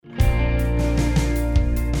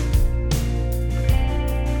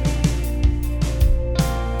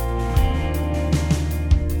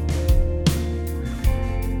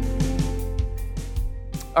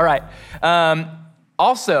All right.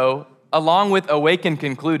 Also, along with Awaken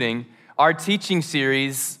concluding, our teaching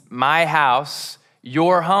series, My House,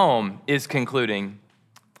 Your Home, is concluding.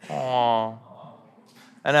 Aww.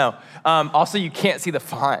 I know. Also, you can't see the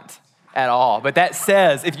font at all, but that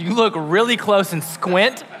says, if you look really close and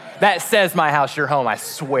squint, that says My House, Your Home, I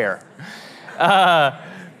swear.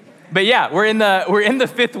 But yeah, we're in the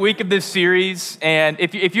fifth week of this series, and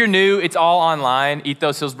if you're new, it's all online.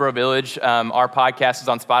 Ethos Hillsboro Village. Our podcast is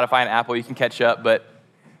on Spotify and Apple. You can catch up. But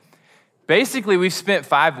basically, we've spent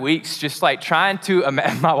 5 weeks just like trying to.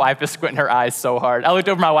 My wife is squinting her eyes so hard. I looked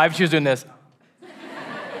over at my wife. She was doing this.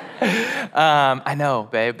 I know,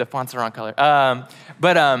 babe. The font's the wrong color.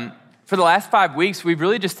 But for the last 5 weeks, we've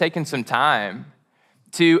really just taken some time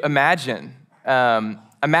to imagine.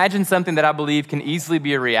 Imagine something that I believe can easily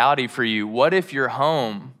be a reality for you. What if your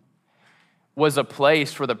home was a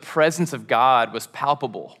place where the presence of God was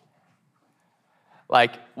palpable?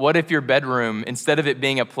 Like, what if your bedroom, instead of it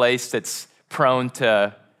being a place that's prone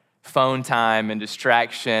to phone time and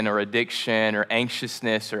distraction or addiction or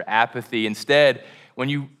anxiousness or apathy, instead, when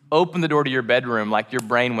you open the door to your bedroom, like your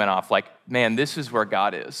brain went off, like, man, this is where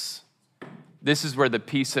God is. This is where the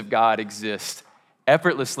peace of God exists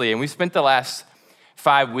effortlessly. And we spent the last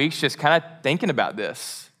 5 weeks just kind of thinking about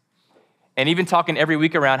this and even talking every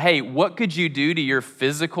week around, hey, what could you do to your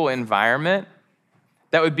physical environment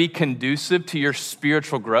that would be conducive to your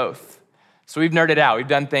spiritual growth? So we've nerded out. We've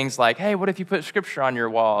done things like, hey, what if you put scripture on your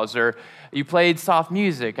walls, or you played soft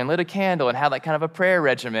music and lit a candle and had like kind of a prayer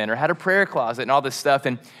regimen, or had a prayer closet and all this stuff.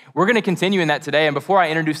 And we're going to continue in that today. And before I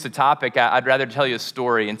introduce the topic, I'd rather tell you a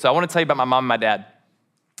story. And so I want to tell you about my mom and my dad.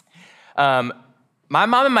 My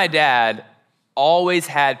mom and my dad always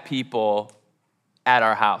had people at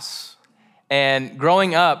our house. And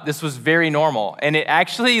growing up, this was very normal. And it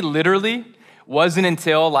actually literally wasn't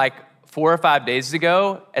until like 4 or 5 days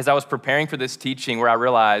ago, as I was preparing for this teaching, where I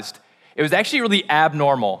realized it was actually really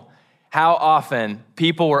abnormal how often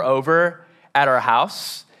people were over at our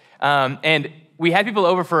house. And we had people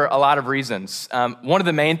over for a lot of reasons. One of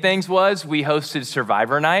the main things was we hosted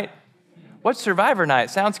Survivor Night. What's Survivor Night?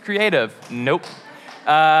 Sounds creative. Nope.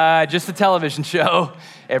 Just a television show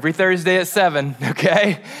every Thursday at 7,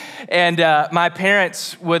 okay? And my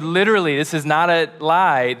parents would literally, this is not a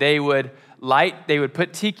lie, they would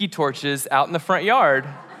put tiki torches out in the front yard,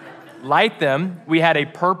 light them. We had a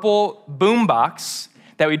purple boombox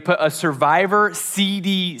that we'd put a Survivor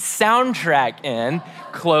CD soundtrack in,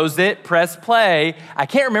 close it, press play. I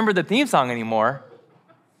can't remember the theme song anymore.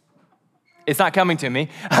 It's not coming to me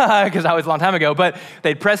because that was a long time ago, but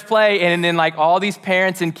they'd press play, and then like all these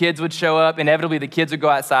parents and kids would show up. Inevitably, the kids would go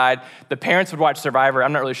outside. The parents would watch Survivor.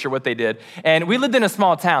 I'm not really sure what they did. And we lived in a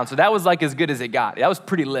small town, so that was like as good as it got. That was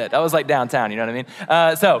pretty lit. That was like downtown, you know what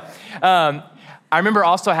I mean? I remember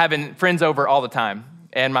also having friends over all the time,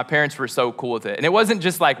 and my parents were so cool with it. And it wasn't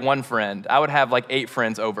just like one friend. I would have like 8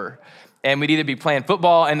 friends over. And we'd either be playing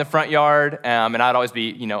football in the front yard, and I'd always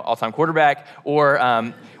be, all-time quarterback,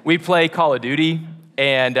 or we'd play Call of Duty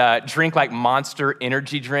and drink like Monster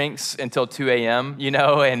energy drinks until 2 a.m.,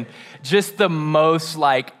 and just the most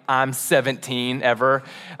like I'm 17 ever.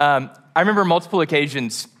 I remember multiple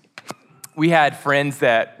occasions we had friends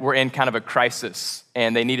that were in kind of a crisis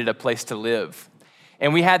and they needed a place to live.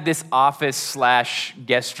 And we had this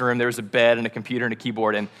office/guest room. There was a bed and a computer and a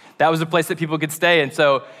keyboard, and that was a place that people could stay. And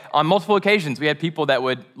so on multiple occasions, we had people that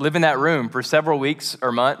would live in that room for several weeks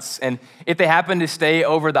or months. And if they happened to stay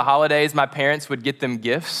over the holidays, my parents would get them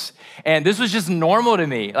gifts. And this was just normal to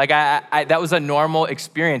me. Like that was a normal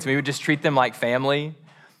experience. We would just treat them like family.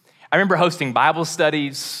 I remember hosting Bible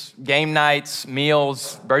studies, game nights,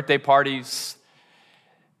 meals, birthday parties.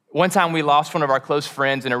 One time we lost one of our close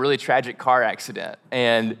friends in a really tragic car accident.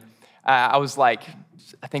 And I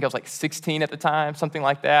think I was like 16 at the time, something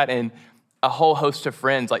like that. And a whole host of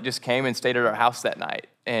friends like just came and stayed at our house that night.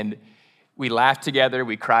 And we laughed together,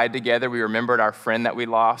 we cried together, we remembered our friend that we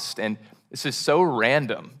lost. And this is so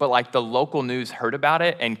random, but like the local news heard about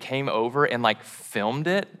it and came over and like filmed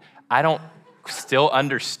it. I don't still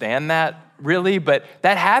understand that really, but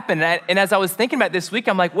that happened. And as I was thinking about this week,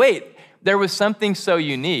 I'm like, wait, there was something so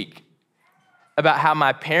unique about how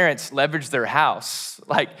my parents leveraged their house,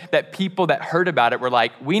 like that people that heard about it were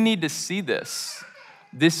like, we need to see this.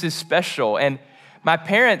 This is special. And my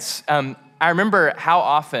parents, I remember how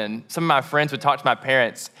often some of my friends would talk to my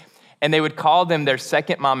parents and they would call them their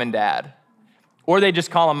second mom and dad, or they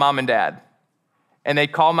just call them mom and dad. And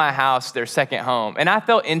they'd call my house their second home. And I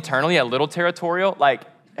felt internally a little territorial, like,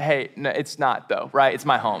 hey, no, it's not though, right? It's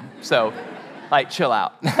my home. So like, chill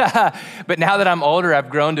out. But now that I'm older, I've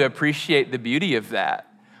grown to appreciate the beauty of that.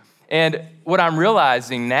 And what I'm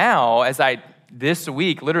realizing now this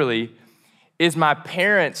week, literally, is my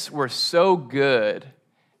parents were so good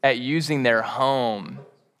at using their home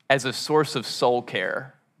as a source of soul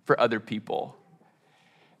care for other people.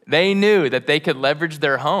 They knew that they could leverage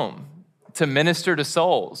their home to minister to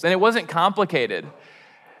souls. And it wasn't complicated.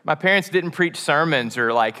 My parents didn't preach sermons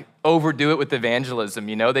or overdo it with evangelism,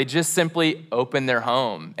 They just simply opened their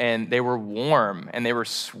home, and they were warm, and they were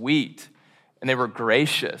sweet, and they were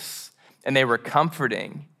gracious, and they were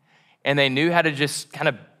comforting, and they knew how to just kind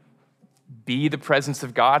of be the presence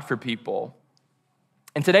of God for people.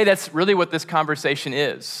 And today, that's really what this conversation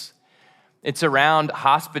is. It's around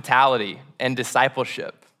hospitality and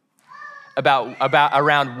discipleship,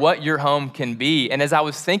 around what your home can be. And as I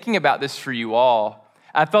was thinking about this for you all,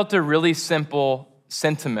 I felt a really simple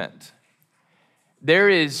sentiment. There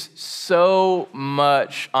is so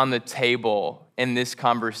much on the table in this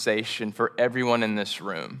conversation for everyone in this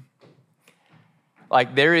room.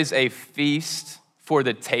 There is a feast for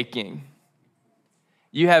the taking.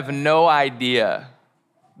 You have no idea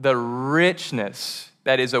the richness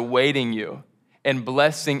that is awaiting you and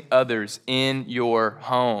blessing others in your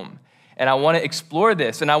home. And I want to explore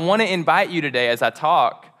this, and I want to invite you today as I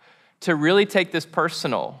talk to really take this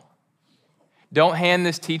personal. Don't hand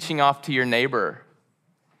this teaching off to your neighbor.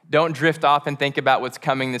 Don't drift off and think about what's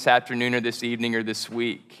coming this afternoon or this evening or this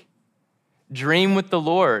week. Dream with the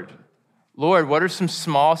Lord. Lord, what are some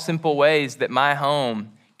small, simple ways that my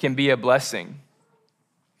home can be a blessing?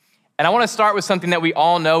 And I want to start with something that we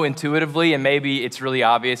all know intuitively, and maybe it's really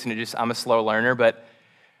obvious and I'm a slow learner, but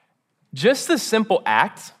just the simple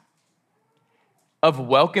act of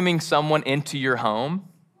welcoming someone into your home,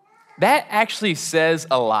 that actually says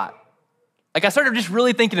a lot. I started just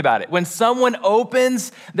really thinking about it. When someone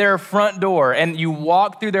opens their front door and you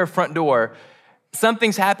walk through their front door,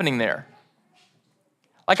 something's happening there.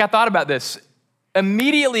 I thought about this.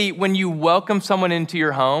 Immediately when you welcome someone into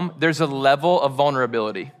your home, there's a level of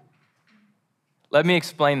vulnerability. Let me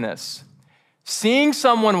explain this. Seeing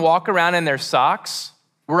someone walk around in their socks,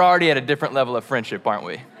 we're already at a different level of friendship, aren't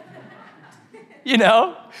we?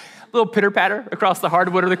 A little pitter-patter across the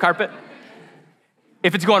hardwood or the carpet.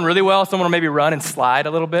 If it's going really well, someone will maybe run and slide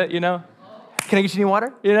a little bit, Can I get you any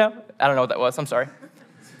water? I don't know what that was, I'm sorry.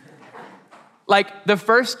 The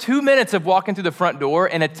first 2 minutes of walking through the front door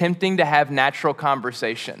and attempting to have natural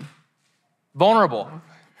conversation. Vulnerable,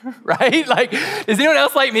 right? Is anyone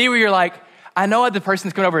else like me where you're I know the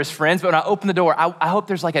person's coming over as friends, but when I open the door, I hope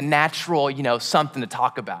there's a natural, something to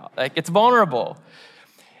talk about. It's vulnerable.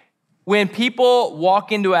 When people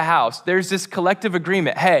walk into a house, there's this collective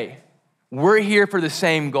agreement. Hey, we're here for the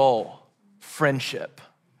same goal, friendship,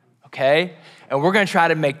 okay? And we're gonna try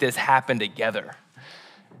to make this happen together.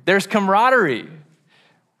 There's camaraderie.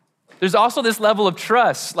 There's also this level of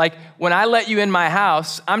trust. When I let you in my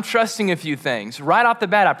house, I'm trusting a few things. Right off the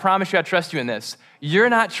bat, I promise you I trust you in this. You're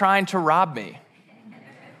not trying to rob me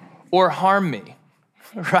or harm me,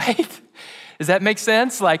 right? Does that make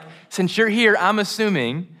sense? Since you're here, I'm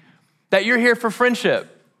assuming that you're here for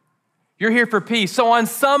friendship. You're here for peace. So on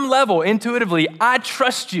some level, intuitively, I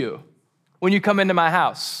trust you when you come into my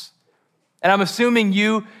house. And I'm assuming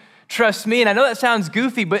you trust me. And I know that sounds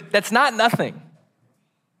goofy, but that's not nothing.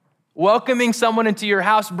 Welcoming someone into your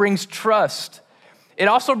house brings trust. It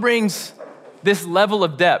also brings this level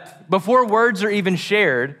of depth. Before words are even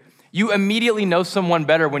shared, you immediately know someone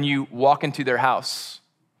better when you walk into their house.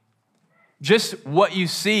 Just what you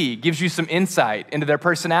see gives you some insight into their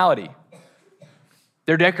personality,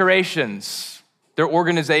 their decorations, their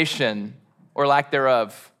organization or lack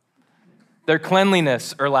thereof, their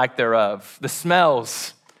cleanliness or lack thereof, the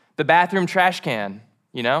smells, the bathroom trash can,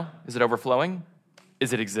 is it overflowing?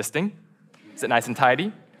 Is it existing? Is it nice and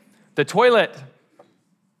tidy? The toilet,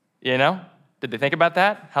 did they think about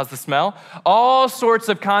that? How's the smell? All sorts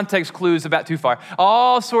of context clues about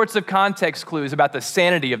all sorts of context clues about the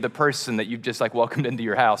sanity of the person that you've just welcomed into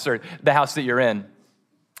your house or the house that you're in.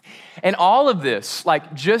 And all of this,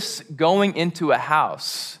 just going into a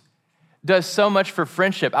house does so much for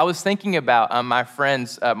friendship. I was thinking about my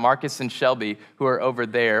friends, Marcus and Shelby, who are over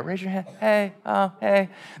there. Raise your hand. Hey, oh, hey.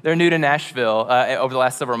 They're new to Nashville over the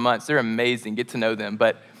last several months. They're amazing. Get to know them.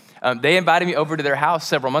 But they invited me over to their house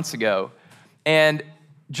several months ago. And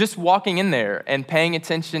just walking in there and paying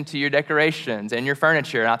attention to your decorations and your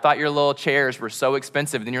furniture, and I thought your little chairs were so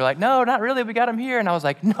expensive. Then you're like, no, not really. We got them here. And I was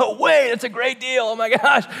like, no way. That's a great deal. Oh, my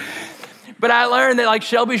gosh. But I learned that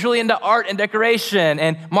Shelby's really into art and decoration,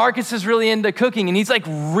 and Marcus is really into cooking, and he's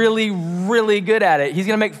really, really good at it. He's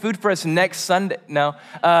gonna make food for us next Sunday. No.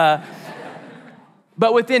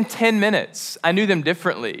 But within 10 minutes, I knew them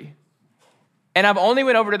differently. And I've only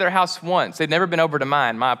went over to their house once. They've never been over to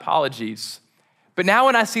mine. My apologies. But now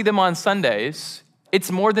when I see them on Sundays, it's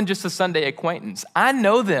more than just a Sunday acquaintance. I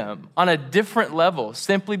know them on a different level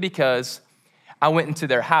simply because I went into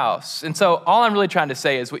their house. And so all I'm really trying to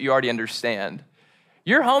say is what you already understand.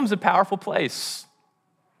 Your home's a powerful place.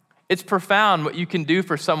 It's profound what you can do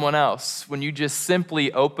for someone else when you just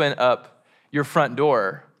simply open up your front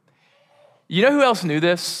door. You know who else knew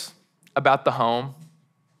this about the home?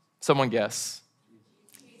 Someone guess.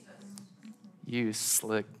 Jesus. You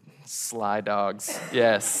slick, sly dogs.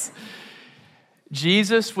 Yes.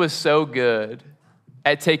 Jesus was so good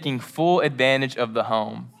at taking full advantage of the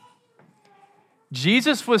home.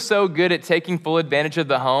 Jesus was so good at taking full advantage of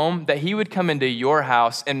the home that he would come into your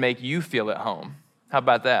house and make you feel at home. How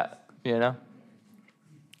about that? You know?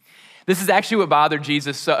 This is actually what bothered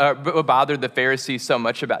what bothered the Pharisees so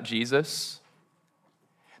much about Jesus.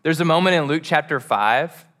 There's a moment in Luke chapter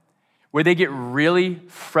 5 where they get really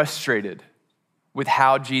frustrated with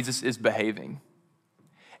how Jesus is behaving.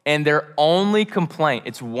 And their only complaint,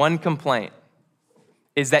 it's one complaint,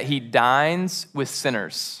 is that he dines with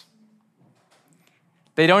sinners.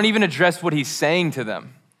 They don't even address what he's saying to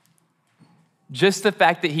them. Just the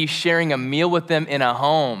fact that he's sharing a meal with them in a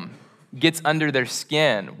home gets under their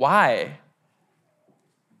skin. Why?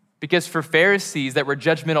 Because for Pharisees that were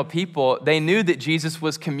judgmental people, they knew that Jesus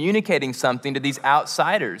was communicating something to these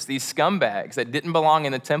outsiders, these scumbags that didn't belong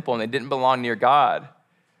in the temple and they didn't belong near God.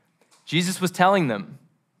 Jesus was telling them,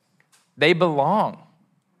 they belong.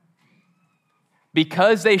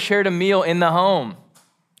 Because they shared a meal in the home,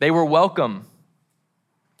 they were welcome.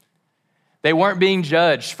 They weren't being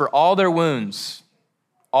judged for all their wounds,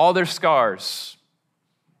 all their scars.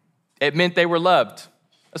 It meant they were loved.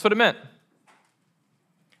 That's what it meant.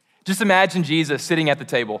 Just imagine Jesus sitting at the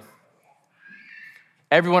table.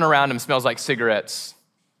 Everyone around him smells like cigarettes,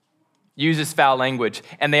 uses foul language,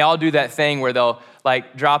 and they all do that thing where they'll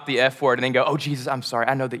like drop the F word and then go, oh, Jesus, I'm sorry.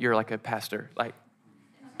 I know that you're like a pastor. Like,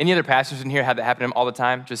 any other pastors in here have that happen to them all the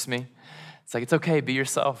time? Just me? It's like, it's okay, be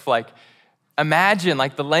yourself. Like, imagine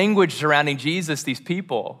like the language surrounding Jesus, these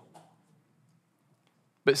people.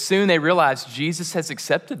 But soon they realize Jesus has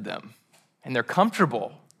accepted them and they're comfortable.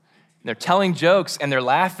 And they're telling jokes and they're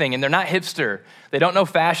laughing and they're not hipster. They don't know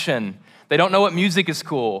fashion. They don't know what music is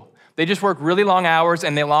cool. They just work really long hours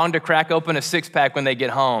and they long to crack open a six-pack when they get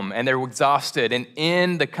home and they're exhausted. And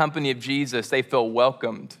in the company of Jesus, they feel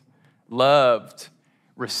welcomed, loved,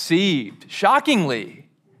 received, shockingly,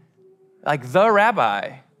 like the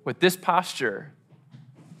rabbi with this posture.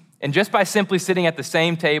 And just by simply sitting at the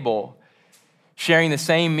same table, sharing the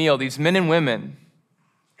same meal, these men and women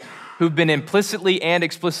who've been implicitly and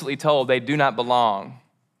explicitly told they do not belong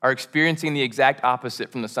are experiencing the exact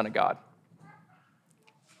opposite from the Son of God.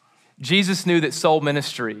 Jesus knew that soul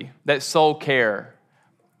ministry, that soul care,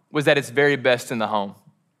 was at its very best in the home.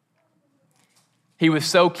 He was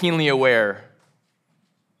so keenly aware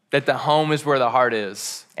that the home is where the heart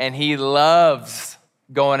is, and he loves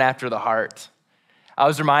going after the heart. I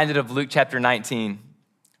was reminded of Luke chapter 19,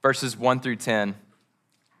 verses 1 through 10.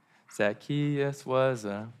 Zacchaeus was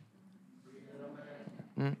a...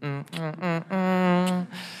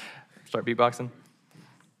 Start beatboxing.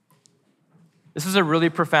 This is a really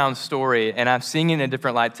profound story, and I'm seeing it in a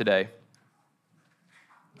different light today.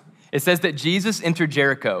 It says that Jesus entered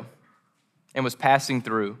Jericho and was passing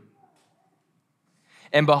through.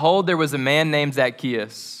 And behold, there was a man named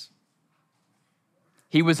Zacchaeus.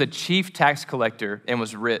 He was a chief tax collector and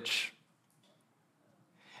was rich.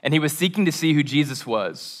 And he was seeking to see who Jesus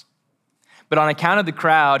was. But on account of the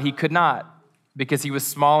crowd, he could not, because he was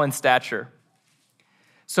small in stature.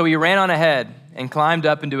 So he ran on ahead and climbed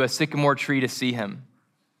up into a sycamore tree to see him,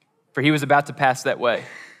 for he was about to pass that way.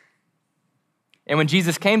 And when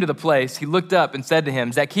Jesus came to the place, he looked up and said to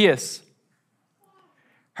him, Zacchaeus,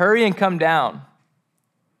 hurry and come down,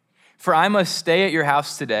 for I must stay at your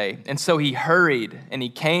house today. And so he hurried and he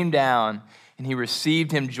came down and he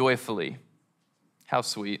received him joyfully. How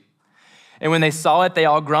sweet. And when they saw it, they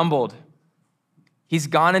all grumbled. He's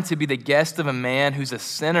gone in to be the guest of a man who's a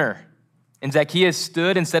sinner. And Zacchaeus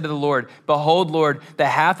stood and said to the Lord, behold, Lord, the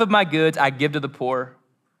half of my goods I give to the poor.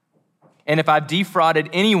 And if I've defrauded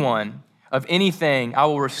anyone of anything, I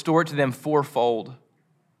will restore it to them fourfold.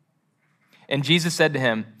 And Jesus said to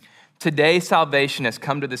him, today salvation has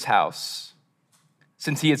come to this house,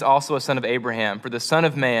 since he is also a son of Abraham. For the Son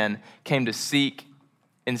of Man came to seek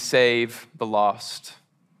and save the lost.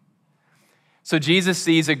 So Jesus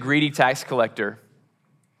sees a greedy tax collector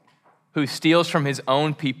who steals from his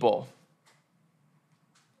own people.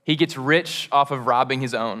 He gets rich off of robbing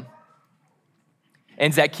his own.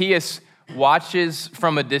 And Zacchaeus watches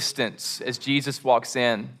from a distance as Jesus walks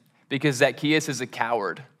in because Zacchaeus is a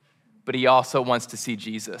coward, but he also wants to see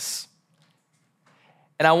Jesus.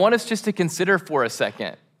 And I want us just to consider for a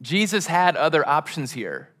second, Jesus had other options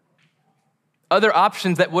here. Other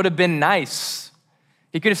options that would have been nice.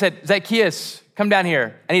 He could have said, Zacchaeus, come down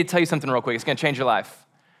here. I need to tell you something real quick. It's going to change your life.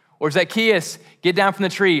 Or Zacchaeus, get down from the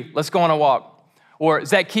tree. Let's go on a walk. Or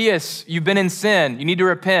Zacchaeus, you've been in sin. You need to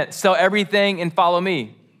repent. Sell everything and follow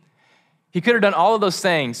me. He could have done all of those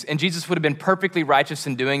things, and Jesus would have been perfectly righteous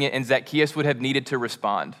in doing it, and Zacchaeus would have needed to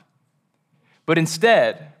respond. But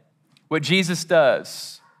instead, what Jesus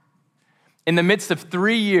does, in the midst of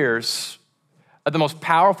 3 years of the most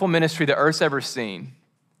powerful ministry the earth's ever seen,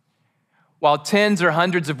 while tens or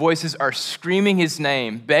hundreds of voices are screaming his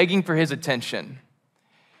name, begging for his attention,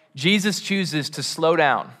 Jesus chooses to slow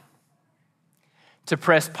down, to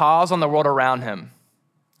press pause on the world around him,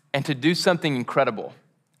 and to do something incredible,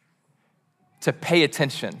 to pay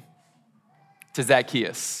attention to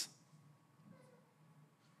Zacchaeus.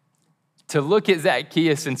 To look at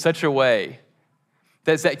Zacchaeus in such a way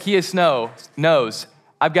that Zacchaeus knows,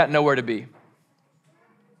 I've got nowhere to be.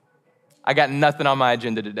 I got nothing on my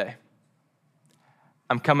agenda today.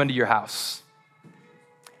 I'm coming to your house,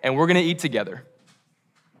 and we're gonna eat together.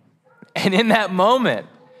 And in that moment,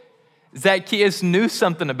 Zacchaeus knew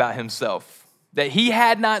something about himself that he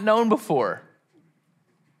had not known before.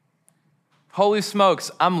 Holy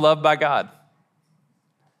smokes, I'm loved by God.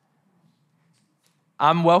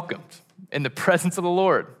 I'm welcomed in the presence of the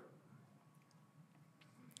Lord.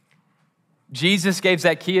 Jesus gave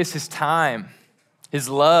Zacchaeus his time, his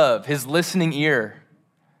love, his listening ear,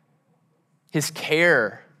 his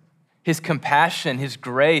care, his compassion, his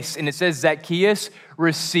grace. And it says Zacchaeus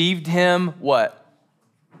received him what?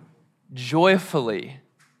 Joyfully.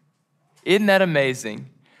 Isn't that amazing?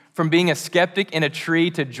 From being a skeptic in a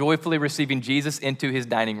tree to joyfully receiving Jesus into his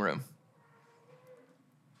dining room.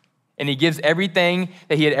 And he gives everything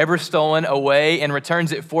that he had ever stolen away and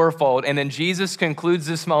returns it fourfold. And then Jesus concludes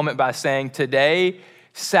this moment by saying, today,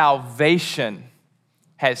 salvation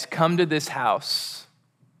has come to this house.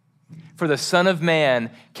 For the Son of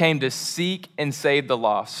Man came to seek and save the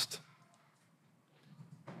lost.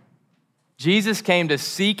 Jesus came to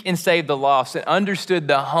seek and save the lost and understood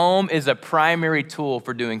the home is a primary tool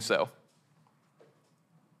for doing so.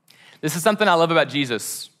 This is something I love about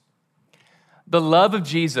Jesus. The love of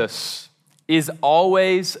Jesus is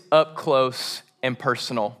always up close and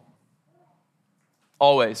personal.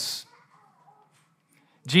 Always.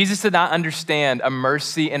 Jesus did not understand a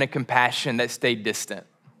mercy and a compassion that stayed distant.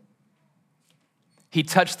 He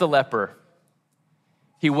touched the leper.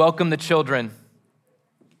 He welcomed the children.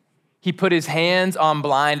 He put his hands on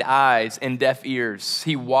blind eyes and deaf ears.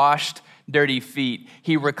 He washed dirty feet.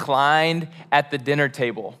 He reclined at the dinner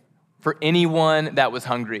table for anyone that was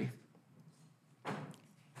hungry.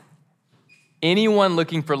 Anyone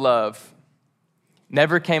looking for love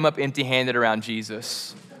never came up empty-handed around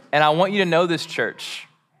Jesus. And I want you to know this, church.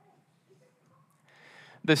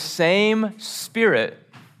 The same Spirit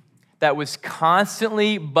that was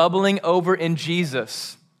constantly bubbling over in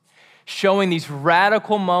Jesus, showing these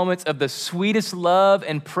radical moments of the sweetest love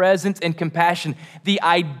and presence and compassion, the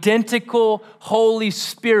identical Holy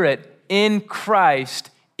Spirit in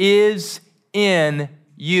Christ is in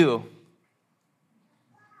you.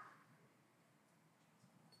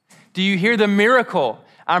 Do you hear the miracle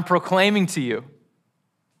I'm proclaiming to you?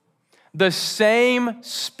 The same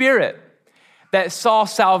Spirit that saw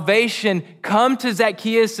salvation come to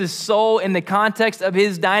Zacchaeus' soul in the context of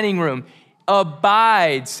his dining room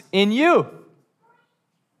abides in you.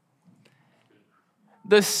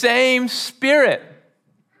 The same Spirit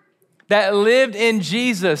that lived in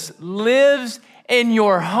Jesus lives in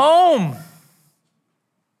your home.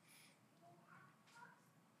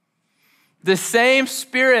 The same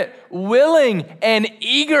Spirit, willing and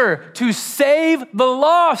eager to save the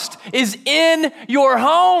lost, is in your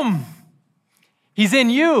home. He's in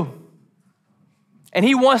you. And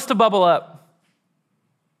he wants to bubble up.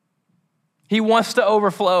 He wants to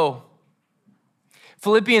overflow.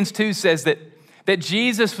 Philippians 2 says that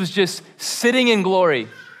Jesus was just sitting in glory.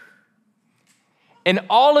 In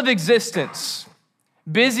all of existence,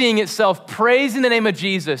 busying itself, praising the name of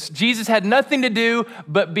Jesus. Jesus had nothing to do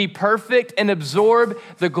but be perfect and absorb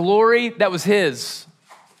the glory that was his.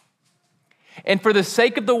 And for the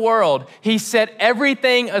sake of the world, he set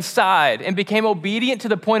everything aside and became obedient to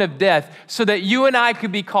the point of death so that you and I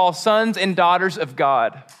could be called sons and daughters of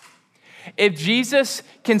God. If Jesus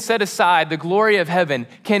can set aside the glory of heaven,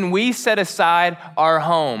 can we set aside our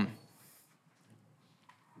home?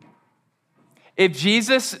 If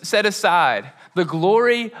Jesus set aside the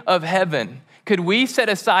glory of heaven, could we set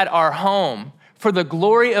aside our home for the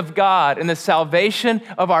glory of God and the salvation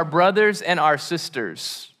of our brothers and our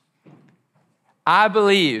sisters? I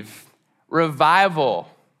believe revival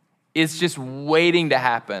is just waiting to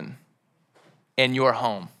happen in your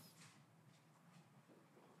home.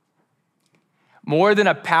 More than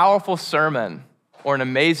a powerful sermon or an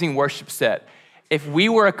amazing worship set, if we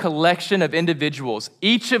were a collection of individuals,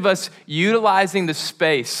 each of us utilizing the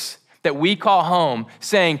space that we call home,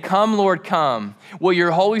 saying, "Come, Lord, come. Will your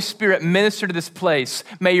Holy Spirit minister to this place?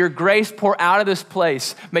 May your grace pour out of this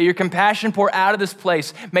place. May your compassion pour out of this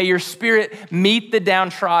place. May your Spirit meet the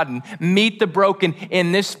downtrodden, meet the broken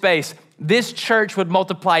in this space." This church would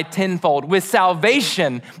multiply tenfold with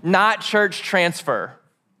salvation, not church transfer.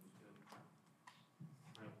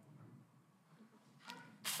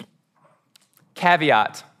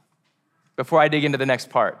 Caveat before I dig into the next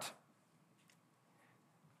part.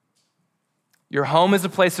 Your home is a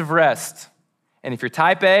place of rest. And if you're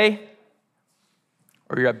type A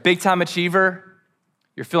or you're a big time achiever,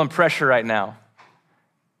 you're feeling pressure right now.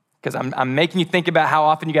 Because I'm making you think about how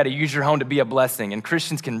often you got to use your home to be a blessing. And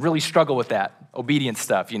Christians can really struggle with that obedience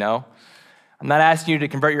stuff, you know? I'm not asking you to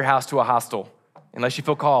convert your house to a hostel unless you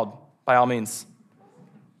feel called, by all means.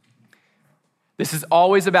 This is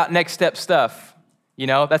always about next step stuff. You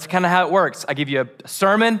know, that's kind of how it works. I give you a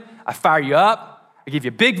sermon, I fire you up, I give you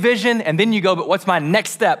a big vision, and then you go, but what's my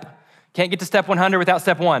next step? Can't get to step 100 without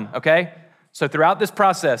step 1, okay? So throughout this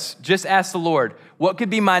process, just ask the Lord, what could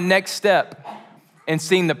be my next step in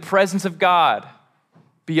seeing the presence of God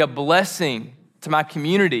be a blessing to my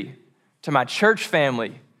community, to my church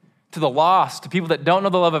family, to the lost, to people that don't know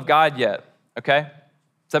the love of God yet, okay?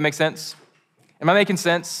 Does that make sense? Am I making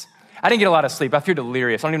sense? I didn't get a lot of sleep. I feel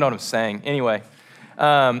delirious. I don't even know what I'm saying. Anyway,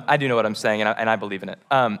 I do know what I'm saying, and I believe in it.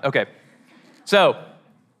 Okay, so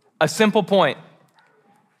a simple point.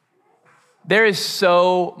 There is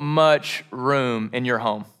so much room in your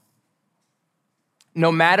home,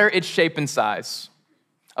 no matter its shape and size.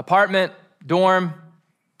 Apartment, dorm,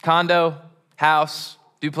 condo, house,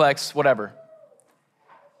 duplex, whatever.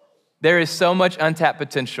 There is so much untapped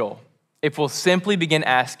potential if we'll simply begin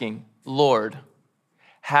asking, Lord,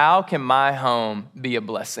 how can my home be a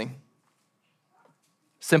blessing?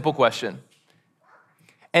 Simple question.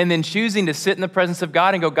 And then choosing to sit in the presence of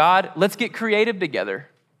God and go, God, let's get creative together.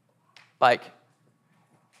 Like,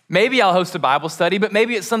 maybe I'll host a Bible study, but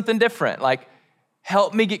maybe it's something different. Like,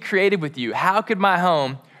 help me get creative with you. How could my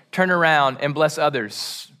home turn around and bless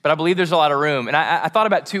others? But I believe there's a lot of room. And I thought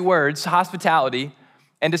about two words, hospitality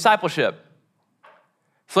and discipleship.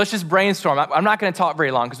 So let's just brainstorm. I'm not going to talk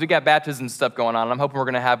very long because we got baptism stuff going on. And I'm hoping we're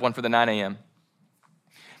going to have one for the 9 a.m.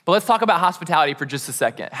 But let's talk about hospitality for just a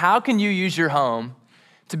second. How can you use your home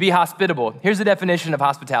to be hospitable? Here's the definition of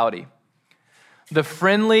hospitality. The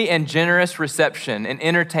friendly and generous reception and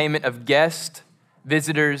entertainment of guests,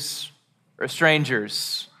 visitors, or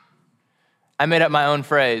strangers. I made up my own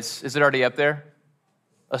phrase. Is it already up there?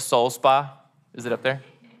 A soul spa. Is it up there?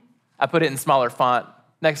 I put it in smaller font.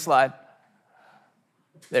 Next slide.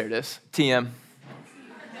 There it is. TM.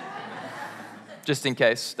 Just in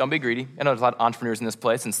case. Don't be greedy. I know there's a lot of entrepreneurs in this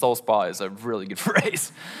place, and soul spa is a really good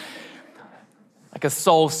phrase. Like a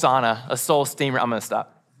soul sauna, a soul steamer. I'm going to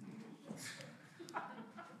stop.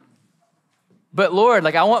 But Lord,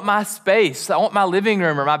 like I want my space. I want my living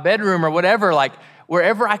room or my bedroom or whatever, like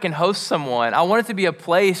wherever I can host someone. I want it to be a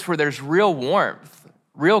place where there's real warmth,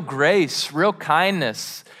 real grace, real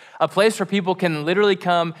kindness, a place where people can literally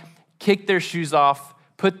come, kick their shoes off,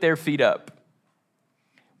 put their feet up.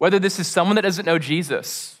 Whether this is someone that doesn't know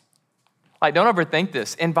Jesus, like don't overthink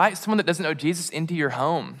this. Invite someone that doesn't know Jesus into your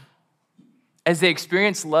home. As they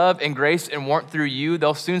experience love and grace and warmth through you,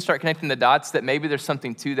 they'll soon start connecting the dots that maybe there's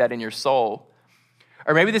something to that in your soul.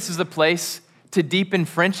 Or maybe this is a place to deepen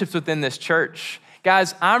friendships within this church.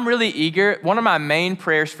 Guys, I'm really eager. One of my main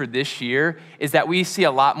prayers for this year is that we see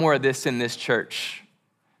a lot more of this in this church.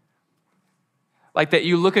 Like that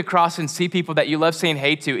you look across and see people that you love saying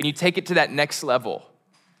hey to, and you take it to that next level.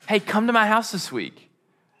 Hey, come to my house this week.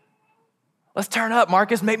 Let's turn up.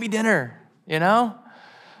 Marcus, make me dinner, you know?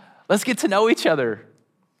 Let's get to know each other.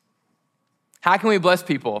 How can we bless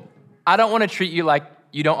people? I don't want to treat you like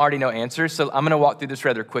you don't already know answers, so I'm going to walk through this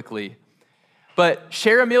rather quickly. But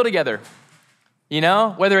share a meal together, you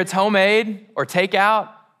know, whether it's homemade or takeout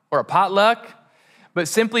or a potluck, but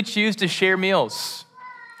simply choose to share meals.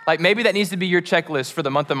 Like maybe that needs to be your checklist for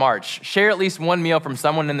the month of March. Share at least one meal from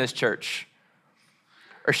someone in this church.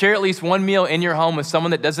 Or share at least one meal in your home with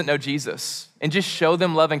someone that doesn't know Jesus and just show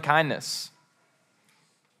them love and kindness.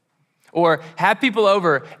 Or have people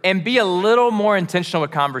over and be a little more intentional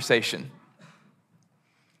with conversation.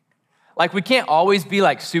 Like, we can't always be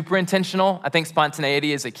like super intentional. I think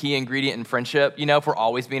spontaneity is a key ingredient in friendship. You know, if we're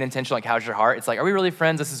always being intentional, like, how's your heart? It's like, are we really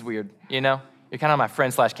friends? This is weird, you know? You're kind of my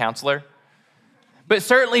friend/counselor. But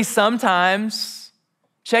certainly sometimes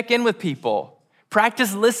check in with people.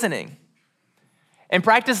 Practice listening. And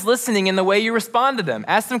practice listening in the way you respond to them.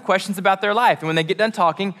 Ask them questions about their life. And when they get done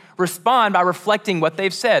talking, respond by reflecting what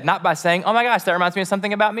they've said, not by saying, oh my gosh, that reminds me of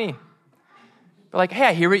something about me. But like, hey,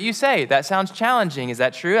 I hear what you say. That sounds challenging. Is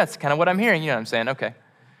that true? That's kind of what I'm hearing. You know what I'm saying? Okay.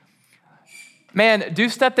 Man, do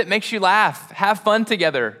stuff that makes you laugh. Have fun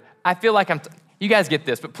together. I feel like you guys get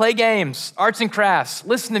this, but play games, arts and crafts,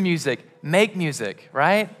 listen to music, make music,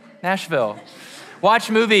 right? Nashville. Watch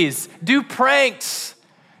movies, do pranks.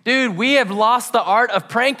 Dude, we have lost the art of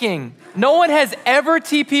pranking. No one has ever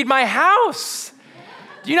TP'd my house.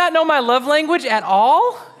 Do you not know my love language at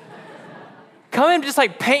all? Come and just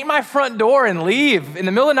like paint my front door and leave. In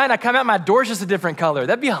the middle of the night, I come out, my door's just a different color.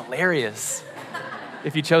 That'd be hilarious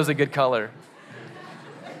if you chose a good color.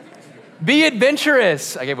 Be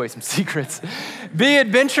adventurous. I gave away some secrets. Be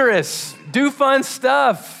adventurous. Do fun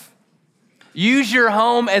stuff. Use your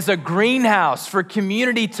home as a greenhouse for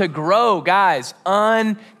community to grow, guys.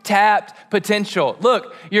 Untapped potential.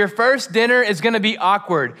 Look, your first dinner is gonna be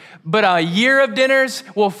awkward, but a year of dinners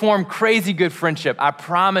will form crazy good friendship. I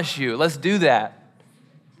promise you. Let's do that.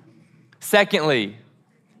 Secondly,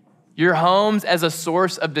 your homes as a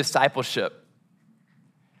source of discipleship.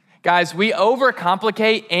 Guys, we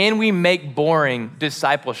overcomplicate and we make boring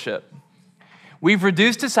discipleship. We've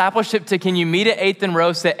reduced discipleship to, can you meet at 8th and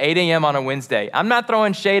Roast at 8 a.m. on a Wednesday? I'm not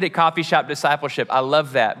throwing shade at coffee shop discipleship. I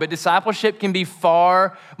love that. But discipleship can be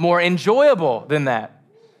far more enjoyable than that.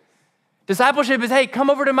 Discipleship is, hey, come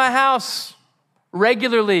over to my house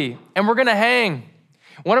regularly and we're gonna hang.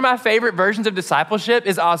 One of my favorite versions of discipleship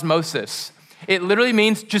is osmosis. It literally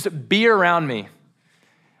means just be around me.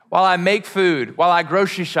 While I make food, while I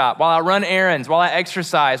grocery shop, while I run errands, while I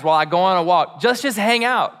exercise, while I go on a walk, just hang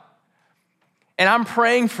out. And I'm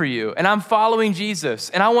praying for you, and I'm following Jesus,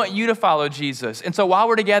 and I want you to follow Jesus. And so while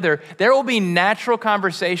we're together, there will be natural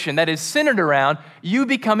conversation that is centered around you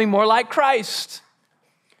becoming more like Christ.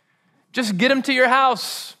 Just get them to your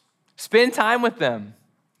house. Spend time with them.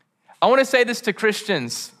 I want to say this to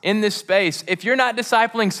Christians in this space. If you're not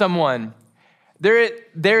discipling someone,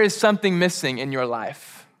 there is something missing in your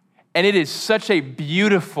life, and it is such a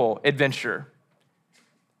beautiful adventure.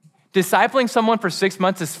 Discipling someone for 6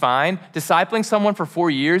 months is fine. Discipling someone for 4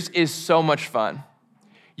 years is so much fun.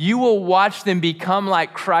 You will watch them become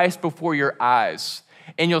like Christ before your eyes,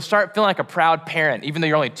 and you'll start feeling like a proud parent, even though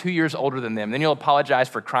you're only 2 years older than them. Then you'll apologize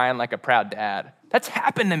for crying like a proud dad. That's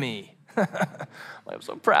happened to me. I'm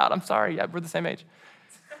so proud. I'm sorry. Yeah, we're the same age.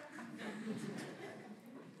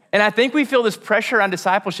 And I think we feel this pressure on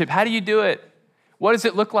discipleship. How do you do it? What does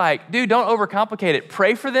it look like? Dude, don't overcomplicate it.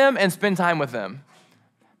 Pray for them and spend time with them.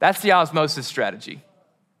 That's the osmosis strategy.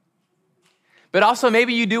 But also,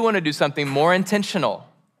 maybe you do want to do something more intentional.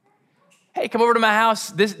 Hey, come over to my house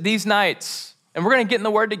these nights, and we're going to get in the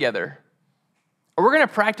Word together. Or we're going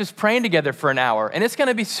to practice praying together for an hour, and it's going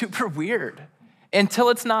to be super weird until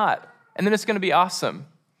it's not, and then it's going to be awesome.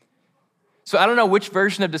 So I don't know which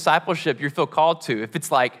version of discipleship you feel called to. If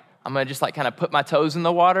it's like, I'm going to just like kind of put my toes in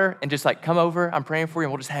the water and just like come over, I'm praying for you,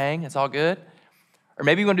 and we'll just hang, it's all good. Or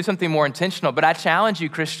maybe you want to do something more intentional, but I challenge you,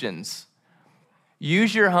 Christians,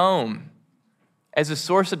 use your home as a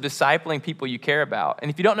source of discipling people you care about. And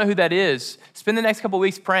if you don't know who that is, spend the next couple of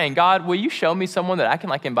weeks praying, God, will you show me someone that I can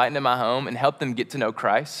like invite into my home and help them get to know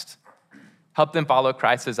Christ? Help them follow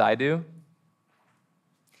Christ as I do?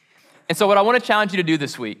 And so what I want to challenge you to do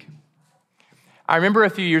this week, I remember a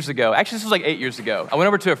few years ago, actually this was like 8 years ago, I went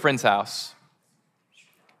over to a friend's house.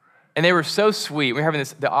 And they were so sweet. We were having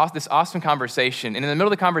this awesome conversation. And in the middle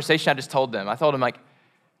of the conversation, I told them, like,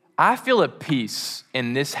 I feel a peace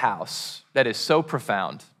in this house that is so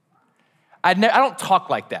profound. I don't talk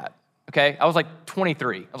like that, okay? I was like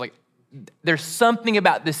 23. I was like, there's something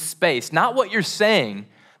about this space, not what you're saying.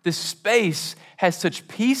 This space has such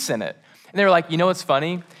peace in it. And they were like, you know what's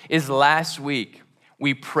funny? Is last week,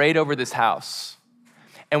 we prayed over this house.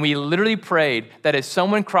 And we literally prayed that as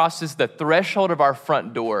someone crosses the threshold of our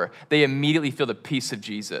front door, they immediately feel the peace of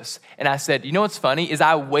Jesus. And I said, you know what's funny is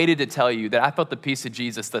I waited to tell you that I felt the peace of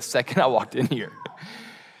Jesus the second I walked in here.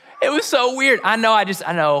 It was so weird. I know.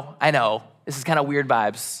 This is kind of weird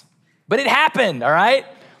vibes. But it happened, all right?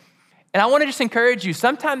 And I want to just encourage you,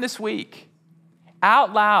 sometime this week,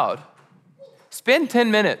 out loud, spend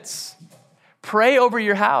 10 minutes, pray over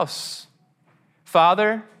your house.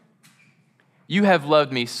 Father, You have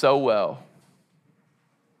loved me so well.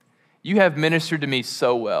 You have ministered to me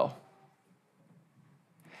so well.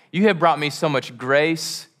 You have brought me so much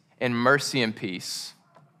grace and mercy and peace.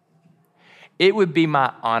 It would be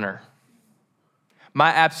my honor,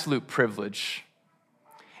 my absolute privilege,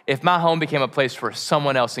 if my home became a place where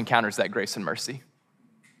someone else encounters that grace and mercy.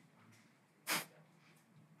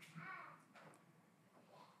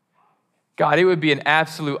 God, it would be an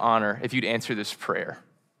absolute honor if you'd answer this prayer.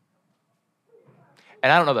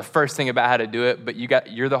 And I don't know the first thing about how to do it, but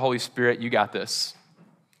you're the Holy Spirit, you got this.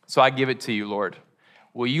 So I give it to you, Lord.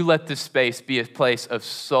 Will you let this space be a place of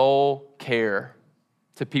soul care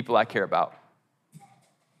to people I care about?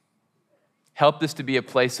 Help this to be a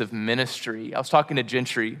place of ministry. I was talking to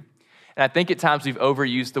Gentry, and I think at times we've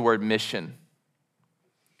overused the word mission.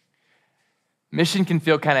 Mission can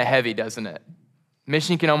feel kind of heavy, doesn't it?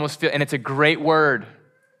 Mission can almost feel, and it's a great word.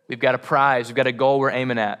 We've got a prize, we've got a goal we're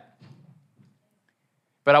aiming at.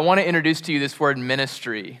 But I want to introduce to you this word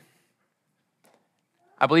ministry.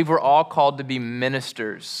 I believe we're all called to be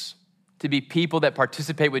ministers, to be people that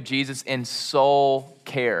participate with Jesus in soul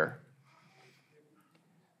care.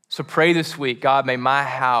 So pray this week, God, may my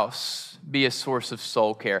house be a source of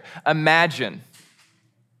soul care. Imagine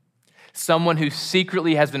someone who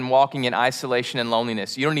secretly has been walking in isolation and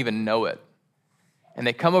loneliness. You don't even know it. And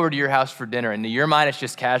they come over to your house for dinner, and to your mind, it's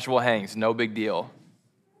just casual hangs, no big deal.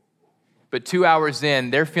 But 2 hours in,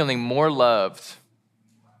 they're feeling more loved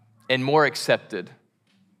and more accepted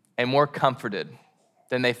and more comforted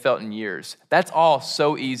than they felt in years. That's all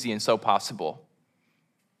so easy and so possible.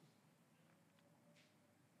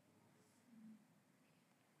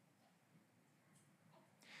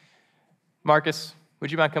 Marcus,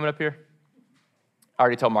 would you mind coming up here? I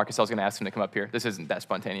already told Marcus I was going to ask him to come up here. This isn't that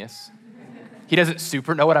spontaneous. He doesn't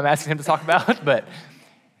super know what I'm asking him to talk about, but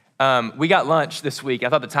we got lunch this week. I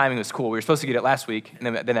thought the timing was cool. We were supposed to get it last week,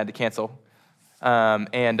 and then had to cancel.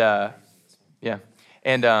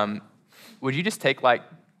 Would you just take like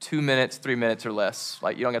 2 minutes, 3 minutes or less?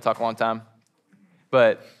 Like, you don't got to talk a long time.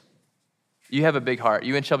 But you have a big heart.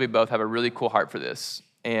 You and Shelby both have a really cool heart for this.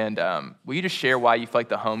 And will you just share why you feel like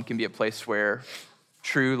the home can be a place where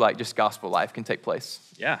true, like, just gospel life can take place?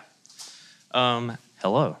 Yeah.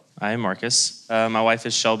 Hello, I am Marcus. My wife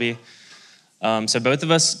is Shelby. So both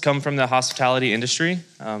of us come from the hospitality industry.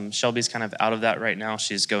 Shelby's kind of out of that right now.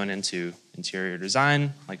 She's going into interior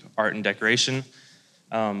design, like art and decoration.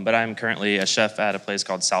 But I'm currently a chef at a place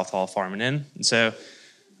called South Hall Farm and Inn. And so,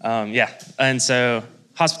 And so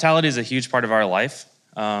hospitality is a huge part of our life.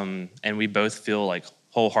 And we both feel like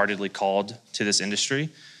wholeheartedly called to this industry.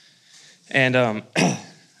 And,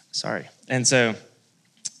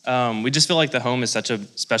 we just feel like the home is such a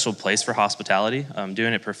special place for hospitality.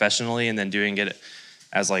 Doing it professionally and then doing it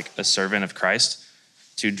as like a servant of Christ,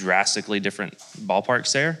 two drastically different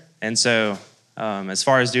ballparks there. And so as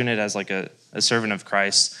far as doing it as like a servant of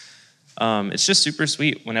Christ, it's just super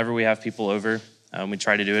sweet whenever we have people over. We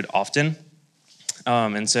try to do it often.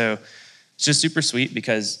 And so it's just super sweet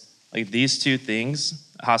because like these two things,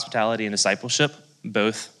 hospitality and discipleship,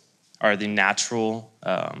 both are the natural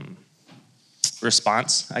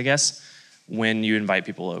response, I guess, when you invite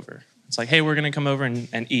people over. It's like, hey, we're gonna come over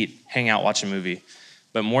and eat, hang out, watch a movie.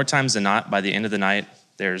 But more times than not, by the end of the night,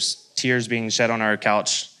 there's tears being shed on our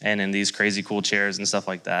couch and in these crazy cool chairs and stuff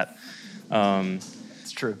like that.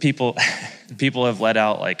 It's true. People have let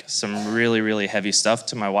out like some really, really heavy stuff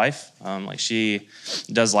to my wife. Like she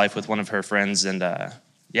does life with one of her friends and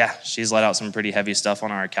she's let out some pretty heavy stuff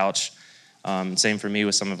on our couch. Same for me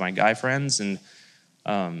with some of my guy friends. And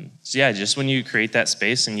just when you create that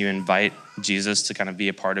space and you invite Jesus to kind of be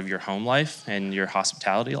a part of your home life and your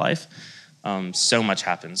hospitality life, so much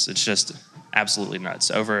happens. It's just absolutely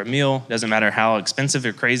nuts. Over a meal, doesn't matter how expensive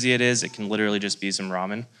or crazy it is, it can literally just be some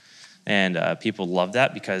ramen. And people love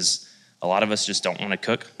that because a lot of us just don't want to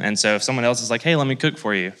cook. And so if someone else is like, hey, let me cook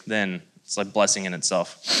for you, then it's like blessing in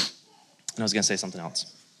itself. And I was going to say something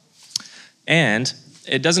else. And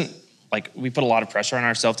it doesn't, like, we put a lot of pressure on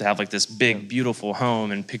ourselves to have like this big, beautiful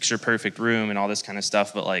home and picture perfect room and all this kind of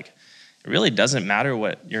stuff. But like, it really doesn't matter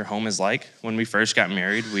what your home is like. When we first got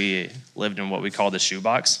married, we lived in what we call the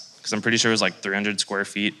shoebox, because I'm pretty sure it was like 300 square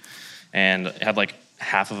feet and it had like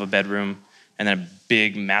half of a bedroom and then a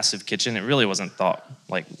big, massive kitchen. It really wasn't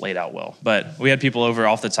laid out well. But we had people over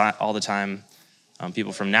all the time.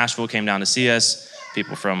 People from Nashville came down to see us.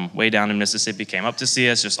 People from way down in Mississippi came up to see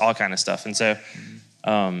us, just all kind of stuff. And so,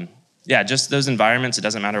 just those environments, it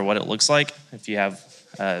doesn't matter what it looks like. If you have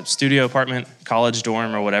a studio apartment, college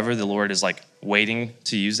dorm, or whatever, the Lord is like waiting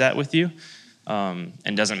to use that with you.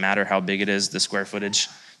 And doesn't matter how big it is, the square footage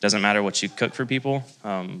Doesn't matter what you cook for people,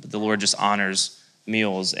 but the Lord just honors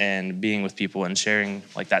meals and being with people and sharing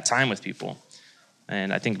like that time with people.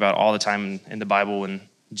 And I think about all the time in the Bible when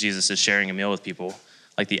Jesus is sharing a meal with people,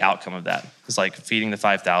 like the outcome of that. It's like feeding the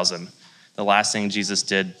 5,000. The last thing Jesus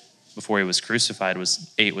did before he was crucified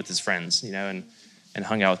was ate with his friends, and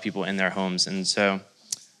hung out with people in their homes. And so,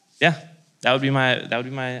 yeah, that would be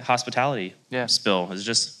my hospitality spill, is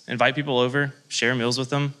just invite people over, share meals with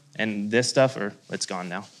them, and this stuff, or it's gone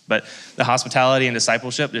now. But the hospitality and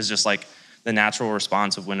discipleship is just like the natural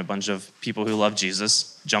response of when a bunch of people who love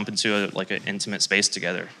Jesus jump into an intimate space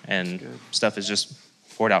together, and stuff is just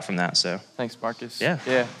poured out from that. So thanks, Marcus. Yeah.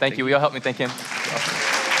 Thank you. Will you help me thank him?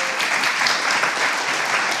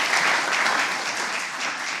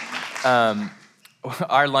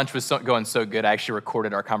 Our lunch was going so good, I actually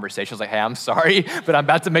recorded our conversation. I was like, hey, I'm sorry, but I'm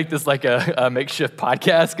about to make this like a makeshift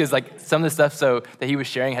podcast, because like some of the stuff that he was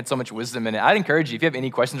sharing had so much wisdom in it. I'd encourage you, if you have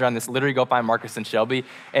any questions around this, literally go find Marcus and Shelby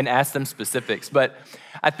and ask them specifics. But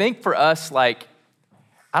I think for us, like,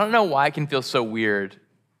 I don't know why it can feel so weird,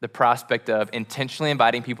 the prospect of intentionally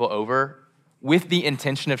inviting people over with the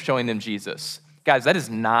intention of showing them Jesus. Guys, that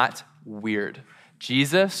is not weird.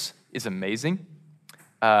 Jesus is amazing.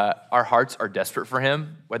 Our hearts are desperate for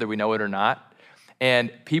him, whether we know it or not.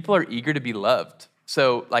 And people are eager to be loved.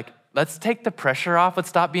 So like, let's take the pressure off. Let's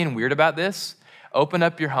stop being weird about this. Open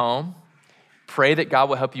up your home. Pray that God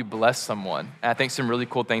will help you bless someone. And I think some really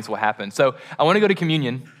cool things will happen. So I want to go to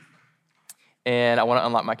communion, and I want to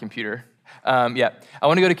unlock my computer. I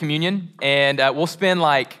want to go to communion, and we'll spend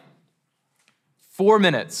like 4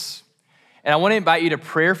 minutes. And I want to invite you to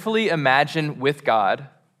prayerfully imagine with God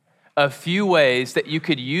a few ways that you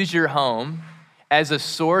could use your home as a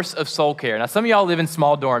source of soul care. Now, some of y'all live in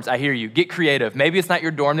small dorms. I hear you. Get creative. Maybe it's not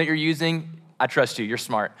your dorm that you're using. I trust you. You're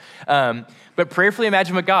smart. But prayerfully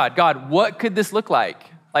imagine with God. God, what could this look like?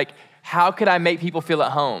 Like, how could I make people feel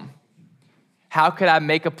at home? How could I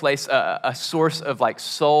make a place a source of like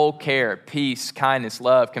soul care, peace, kindness,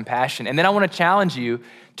 love, compassion? And then I want to challenge you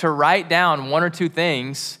to write down 1 or 2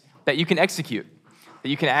 things that you can execute, that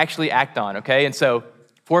you can actually act on, okay? And so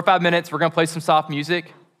 4 or 5 minutes, we're going to play some soft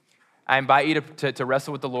music. I invite you to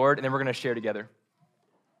wrestle with the Lord, and then we're going to share together.